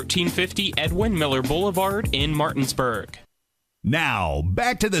located at 1350 Edwin Miller Boulevard in Martinsburg. Now,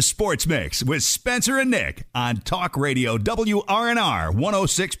 back to the Sports Mix with Spencer and Nick on Talk Radio WRNR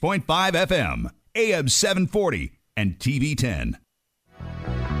 106.5 FM, AM 740, and TV 10.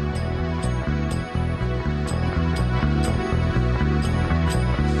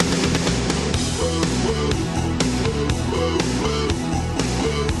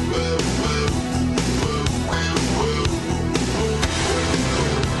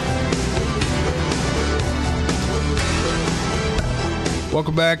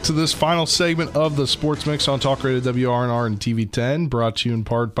 Welcome back to this final segment of the Sports Mix on Talk Radio WRNR and TV 10, brought to you in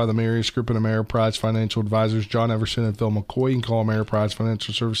part by the Marius Group and Ameriprise Financial Advisors, John Everson and Phil McCoy. You can call Ameriprise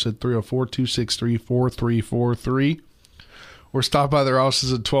Financial Service at 304-263-4343 or stop by their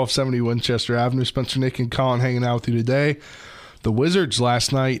offices at 1270 Winchester Avenue. Spencer, Nick, and Colin hanging out with you today. The Wizards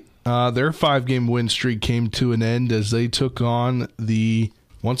last night, their 5-game win streak came to an end as they took on the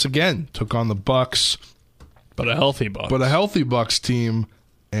Bucks. But a healthy Bucks team,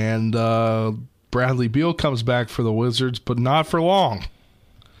 and Bradley Beal comes back for the Wizards, but not for long.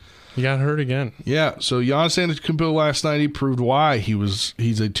 He got hurt again. Yeah, so Giannis Antetokounmpo last night, he proved why he's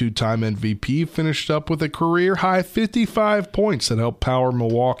a 2-time MVP, finished up with a career-high 55 points that helped power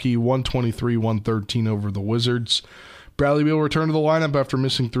Milwaukee 123-113 over the Wizards. Bradley Beal returned to the lineup after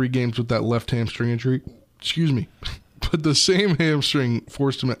missing 3 games with that left hamstring injury. Excuse me. but the same hamstring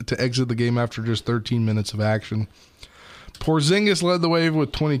forced him to exit the game after just 13 minutes of action. Porzingis led the way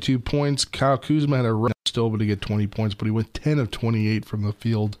with 22 points. Kyle Kuzma had a run still able to get 20 points, but he went 10 of 28 from the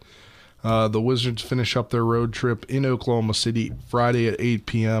field. The Wizards finish up their road trip in Oklahoma City Friday at 8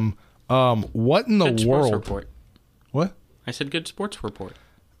 p.m. What in the Good world? Sports report. What? I said good sports report.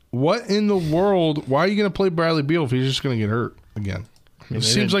 What in the world? Why are you going to play Bradley Beal if he's just going to get hurt again? It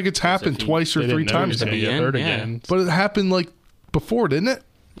seems like it's happened twice or three times now. Again. But it happened like before, didn't it?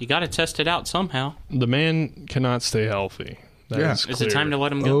 You got to test it out somehow. The man cannot stay healthy. That is it time to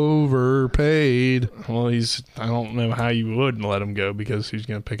let him go? Overpaid. Well, I don't know how you would let him go because he's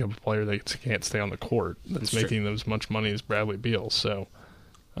going to pick up a player that can't stay on the court that's making as much money as Bradley Beal. So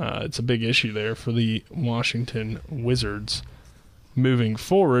it's a big issue there for the Washington Wizards moving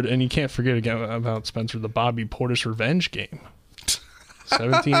forward. And you can't forget again about, Spencer, the Bobby Portis revenge game.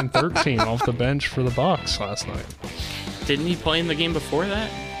 17-13 off the bench for the Bucks last night. Didn't he play in the game before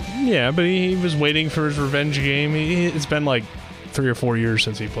that? Yeah, but he was waiting for his revenge game. It's been like 3 or 4 years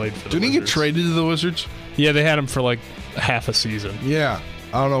since he played for the Didn't he get traded to the Wizards? Yeah, they had him for like half a season. Yeah.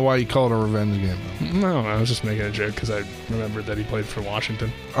 I don't know why you call it a revenge game, though. No, I was just making a joke because I remembered that he played for Washington.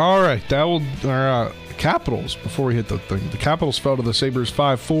 All right. That will... Capitals, before we hit the thing. The Capitals fell to the Sabres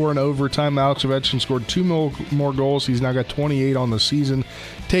 5-4 in overtime. Alex Ovechkin scored 2 more goals. He's now got 28 on the season.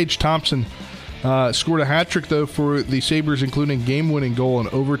 Tage Thompson scored a hat-trick, though, for the Sabres, including game-winning goal in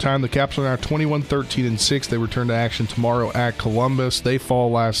overtime. The Caps are now 21-13-6. They return to action tomorrow at Columbus. They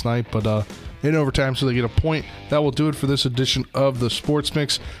fall last night, but in overtime, so they get a point. That will do it for this edition of the Sports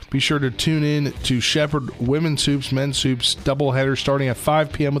Mix. Be sure to tune in to Shepherd Women's Hoops, Men's Hoops doubleheader starting at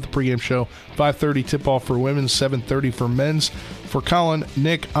 5 p.m. with the pregame show. 5:30 tip-off for women's, 7:30 for men's. For Colin,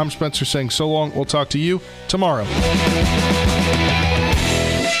 Nick, I'm Spencer saying so long. We'll talk to you tomorrow.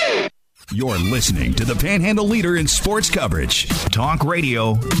 You're listening to the Panhandle leader in sports coverage. Talk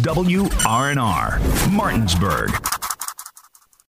Radio WRNR, Martinsburg.